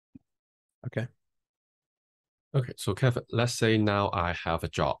Okay. Okay, so Kevin, let's say now I have a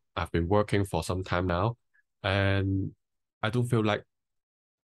job. I've been working for some time now, and I don't feel like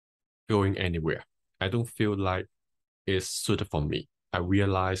going anywhere. I don't feel like it's suited for me. I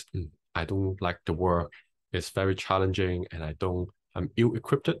realize I don't like the work. It's very challenging, and I'm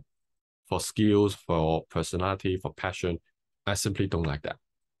ill-equipped for skills, for personality, for passion. I simply don't like that.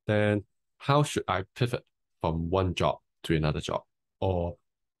 Then how should I pivot from one job to another job? Or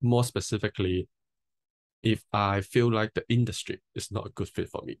more specifically, if I feel like the industry is not a good fit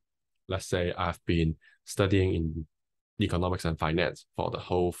for me. Let's say I've been studying in economics and finance for the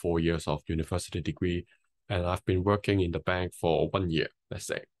whole 4 years of university degree, and I've been working in the bank for 1 year, let's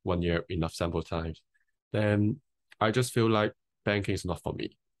say 1 year enough sample times. Then I just feel like banking is not for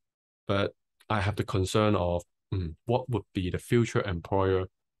me. But I have the concern of what would be the future employer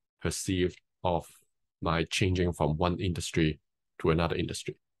perceived of my changing from one industry to another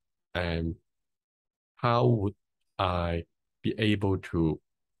industry. And how would I be able to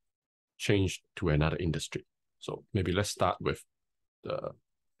change to another industry? So maybe let's start with the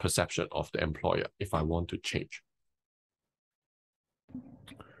perception of the employer if I want to change.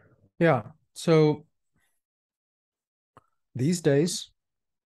 Yeah. So these days,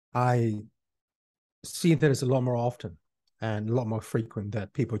 I see that it's a lot more often and a lot more frequent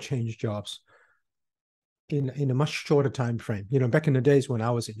that people change jobs in a much shorter time frame. Back in the days when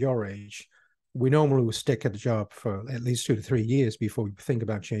I was at your age, we normally would stick at the job for at least 2 to 3 years before we think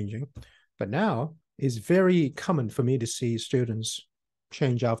about changing. But now it's very common for me to see students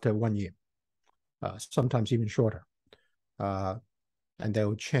change after 1 year, sometimes even shorter. Uh, and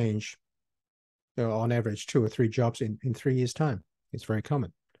they'll change, on average, 2 or 3 jobs in 3 years' time. It's very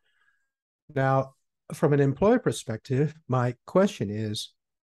common. Now, from an employer perspective, my question is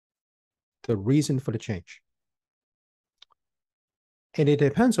the reason for the change. And it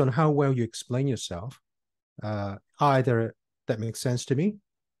depends on how well you explain yourself. Either that makes sense to me,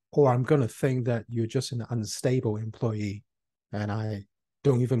 or I'm going to think that you're just an unstable employee and I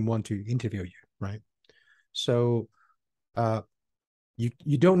don't even want to interview you, right? So uh,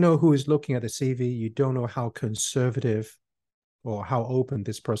 you don't know who is looking at the CV. You don't know how conservative or how open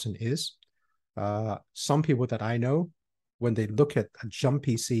this person is. Some people that I know, when they look at a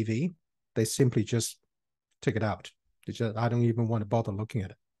jumpy CV, they simply just take it out. I don't even want to bother looking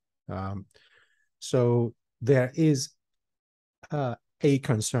at it. So there is a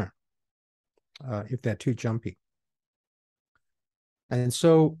concern if they're too jumpy. And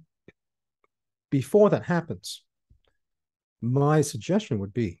so before that happens, my suggestion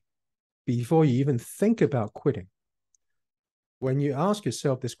would be, before you even think about quitting, when you ask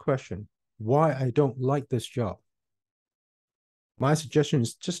yourself this question, why I don't like this job, my suggestion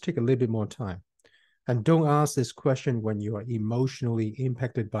is just take a little bit more time. And don't ask this question when you are emotionally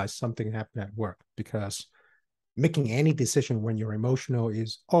impacted by something happening at work, because making any decision when you're emotional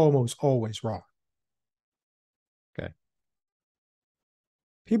is almost always wrong. Okay.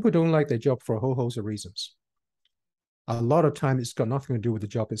 People don't like their job for a whole host of reasons. A lot of time it's got nothing to do with the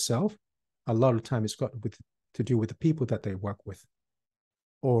job itself. A lot of time it's got to do with the people that they work with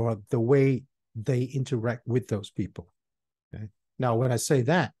or the way they interact with those people. Okay. Now, when I say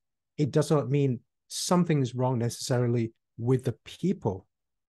that, it does not mean something is wrong necessarily with the people.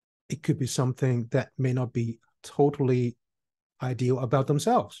 It could be something that may not be totally ideal about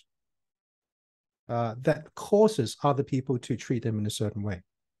themselves, that causes other people to treat them in a certain way.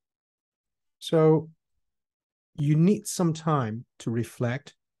 So you need some time to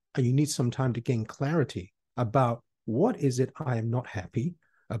reflect, and you need some time to gain clarity about what is it I am not happy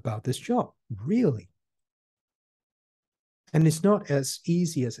about this job, really. And it's not as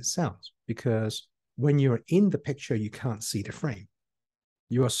easy as it sounds, because when you're in the picture, you can't see the frame.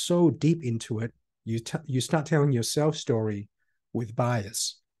 You are so deep into it, you start telling your self story with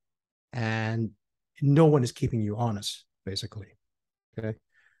bias, and no one is keeping you honest, basically. Okay.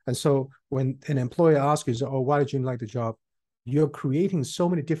 And so when an employer asks you, oh, why did you like the job? You're creating so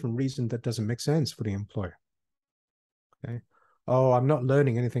many different reasons that doesn't make sense for the employer. Okay. Oh, I'm not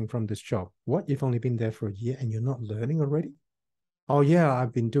learning anything from this job. What? You've only been there for a year and you're not learning already? Oh yeah,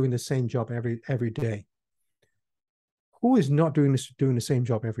 I've been doing the same job every day. Who is not doing the same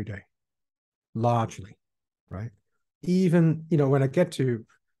job every day? Largely, right? Even even when I get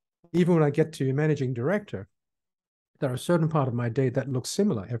to managing director, there are certain part of my day that looks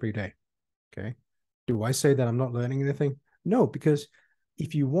similar every day. Okay. Do I say that I'm not learning anything? No, because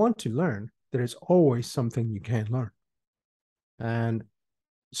if you want to learn, there is always something you can learn. And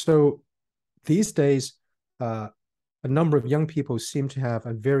so these days, a number of young people seem to have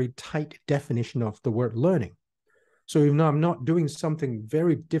a very tight definition of the word learning. So if I'm not doing something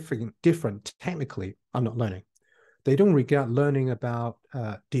very different technically, I'm not learning. They don't regard learning about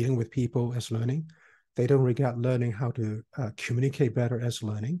dealing with people as learning. They don't regard learning how to communicate better as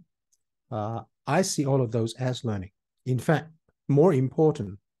learning. I see all of those as learning. In fact, more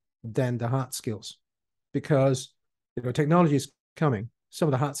important than the hard skills, because technology is coming. Some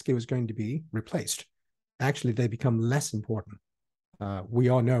of the hard skills is going to be replaced. Actually, they become less important. We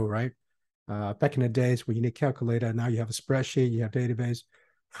all know, right? Back in the days when you need calculator, now you have a spreadsheet, you have database.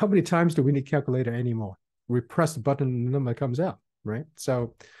 How many times do we need calculator anymore? We press the button and the number comes out, right?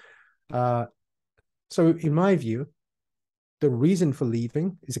 So in my view, the reason for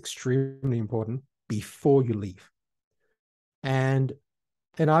leaving is extremely important before you leave. And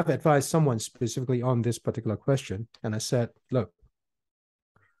I've advised someone specifically on this particular question. And I said, look,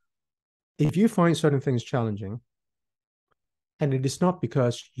 if you find certain things challenging, and it is not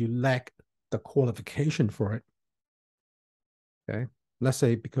because you lack the qualification for it, okay? Let's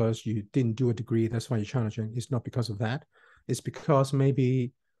say because you didn't do a degree, that's why you're challenging. It's not because of that. It's because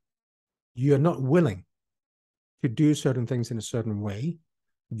maybe you're not willing to do certain things in a certain way.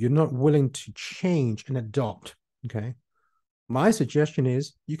 You're not willing to change and adopt, okay? My suggestion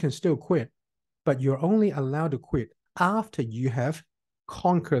is you can still quit, but you're only allowed to quit after you have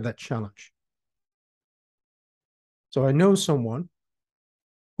conquered that challenge. So I know someone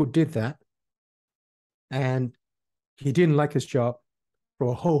who did that, and he didn't like his job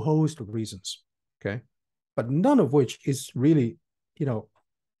for a whole host of reasons, okay? But none of which is really,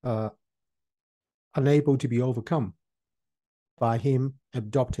 unable to be overcome by him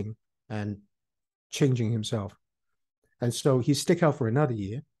adopting and changing himself. And so he stuck out for another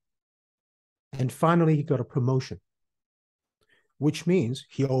year, and finally he got a promotion, which means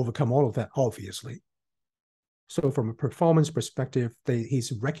he overcome all of that, obviously. So from a performance perspective,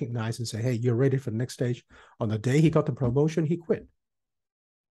 he's recognized and say, hey, you're ready for the next stage. On the day he got the promotion, he quit.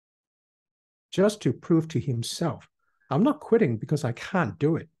 Just to prove to himself, I'm not quitting because I can't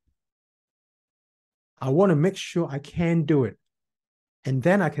do it. I want to make sure I can do it. And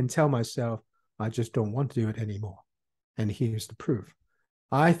then I can tell myself, I just don't want to do it anymore. And here's the proof.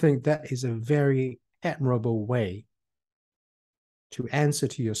 I think that is a very admirable way to answer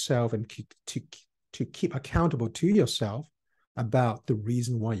to yourself and to keep accountable to yourself about the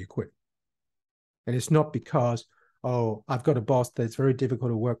reason why you quit. And it's not because, oh, I've got a boss that's very difficult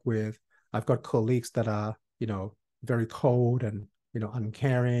to work with. I've got colleagues that are, very cold and,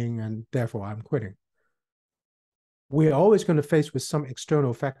 uncaring, and therefore I'm quitting. We're always going to face with some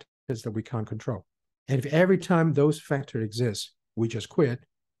external factors that we can't control. And if every time those factors exist, we just quit,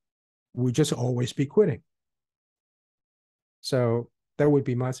 we just always be quitting. So that would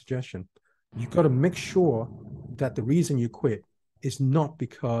be my suggestion. You got to make sure that the reason you quit is not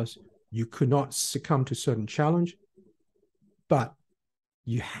because you could not succumb to certain challenge, but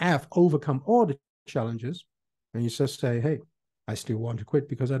you have overcome all the challenges, and you just say, hey, I still want to quit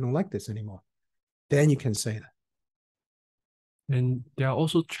because I don't like this anymore. Then you can say that. And there are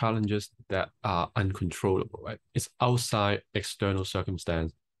also challenges that are uncontrollable, right? It's outside external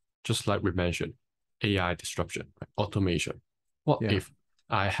circumstance, just like we mentioned, AI disruption, right? Automation. What if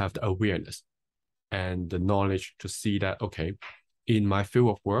I have the awareness and the knowledge to see that, okay, in my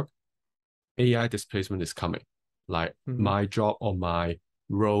field of work, AI displacement is coming. Like my job or my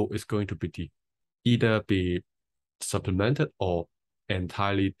role is going to be either be supplemented or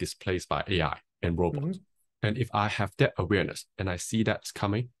entirely displaced by AI and robots. And if I have that awareness and I see that's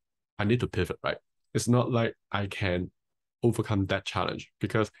coming, I need to pivot, right? It's not like I can overcome that challenge,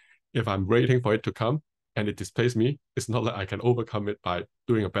 because if I'm waiting for it to come and it displaces me, it's not like I can overcome it by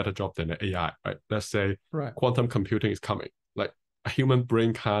doing a better job than the AI, right? Let's say quantum computing is coming. Like a human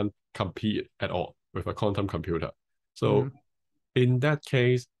brain can't compete at all with a quantum computer. So in that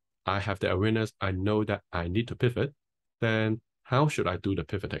case, I have the awareness, I know that I need to pivot. Then how should I do the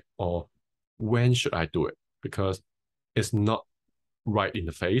pivoting, or when should I do it? Because it's not right in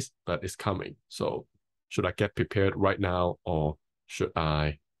the face, but it's coming. So should I get prepared right now, or should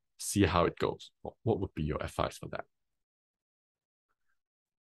I see how it goes? What would be your advice for that?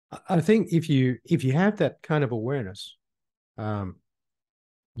 I think if you have that kind of awareness,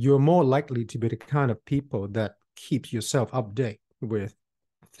 you're more likely to be the kind of people that keeps yourself update with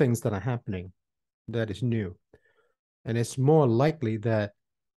things that are happening that is new. And it's more likely that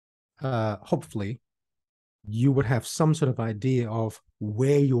hopefully you would have some sort of idea of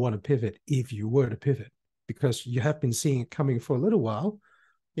where you want to pivot if you were to pivot, because you have been seeing it coming for a little while,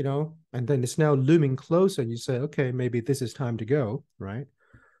 and then it's now looming closer, and you say, okay, maybe this is time to go, right?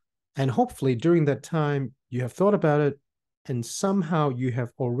 And hopefully during that time you have thought about it, and somehow you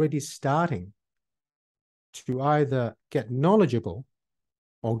have already starting to either get knowledgeable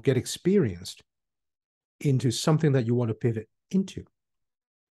or get experienced into something that you want to pivot into.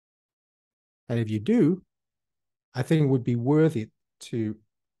 And if you do, I think it would be worth it to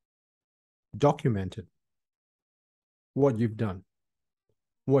document it, what you've done,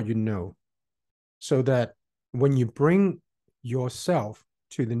 what you know, so that when you bring yourself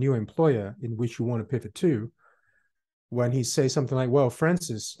to the new employer in which you want to pivot to, when he says something like, well,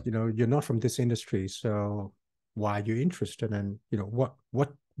 Francis, you're not from this industry, so why are you interested? And,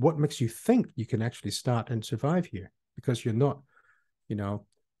 what makes you think you can actually start and survive here? Because you're not, you're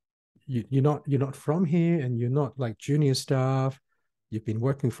not from here, and you're not like junior staff. You've been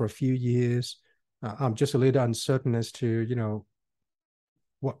working for a few years. I'm just a little uncertain as to,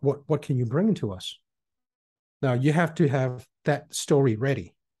 what can you bring into us? Now you have to have that story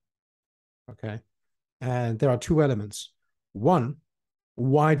ready. Okay. And there are two elements. One,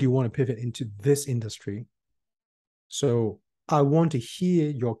 why do you want to pivot into this industry? So I want to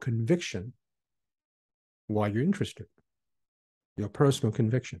hear your conviction, why you're interested, your personal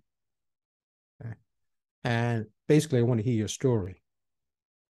conviction. Okay. And basically, I want to hear your story.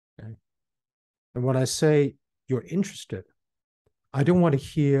 Okay. And when I say you're interested, I don't want to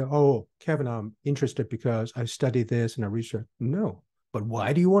hear, oh, Kevin, I'm interested because I studied this and I researched. No. But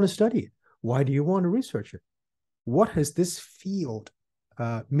why do you want to study it? Why do you want to research it? What has this field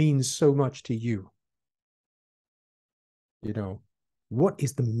means so much to you? What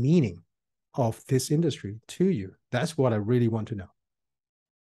is the meaning of this industry to you? That's what I really want to know.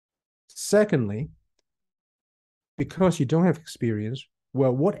 Secondly, because you don't have experience,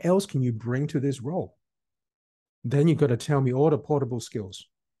 well, what else can you bring to this role? Then you got to tell me all the portable skills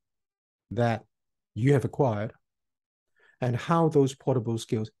that you have acquired and how those portable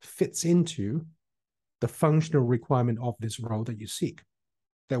skills fits into the functional requirement of this role that you seek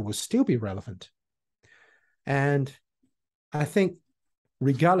that will still be relevant. And I think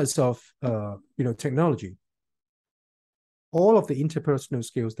regardless of technology, all of the interpersonal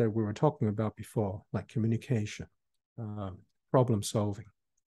skills that we were talking about before, like communication, problem solving,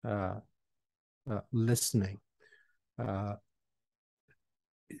 listening,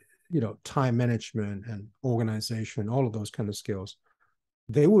 time management and organization, all of those kind of skills,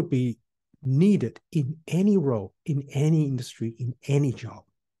 they would be needed in any role, in any industry, in any job,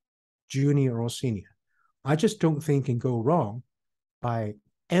 junior or senior. I just don't think can go wrong by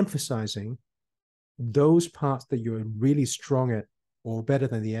emphasizing those parts that you're really strong at or better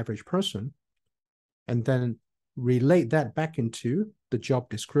than the average person, and then relate that back into the job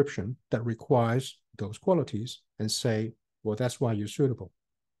description that requires those qualities and say, well, that's why you're suitable.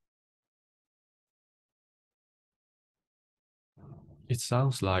 It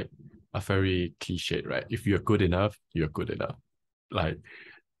sounds like a very cliche, right? If you're good enough, you're good enough. Like,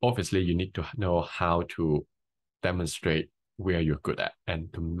 obviously, you need to know how to demonstrate where you're good at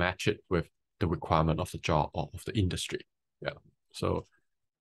and to match it with the requirement of the job or of the industry. Yeah. So,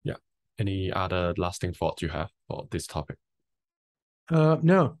 yeah. Any other lasting thoughts you have for this topic?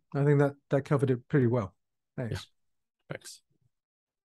 No, I think that covered it pretty well. Thanks. Yeah. Thanks.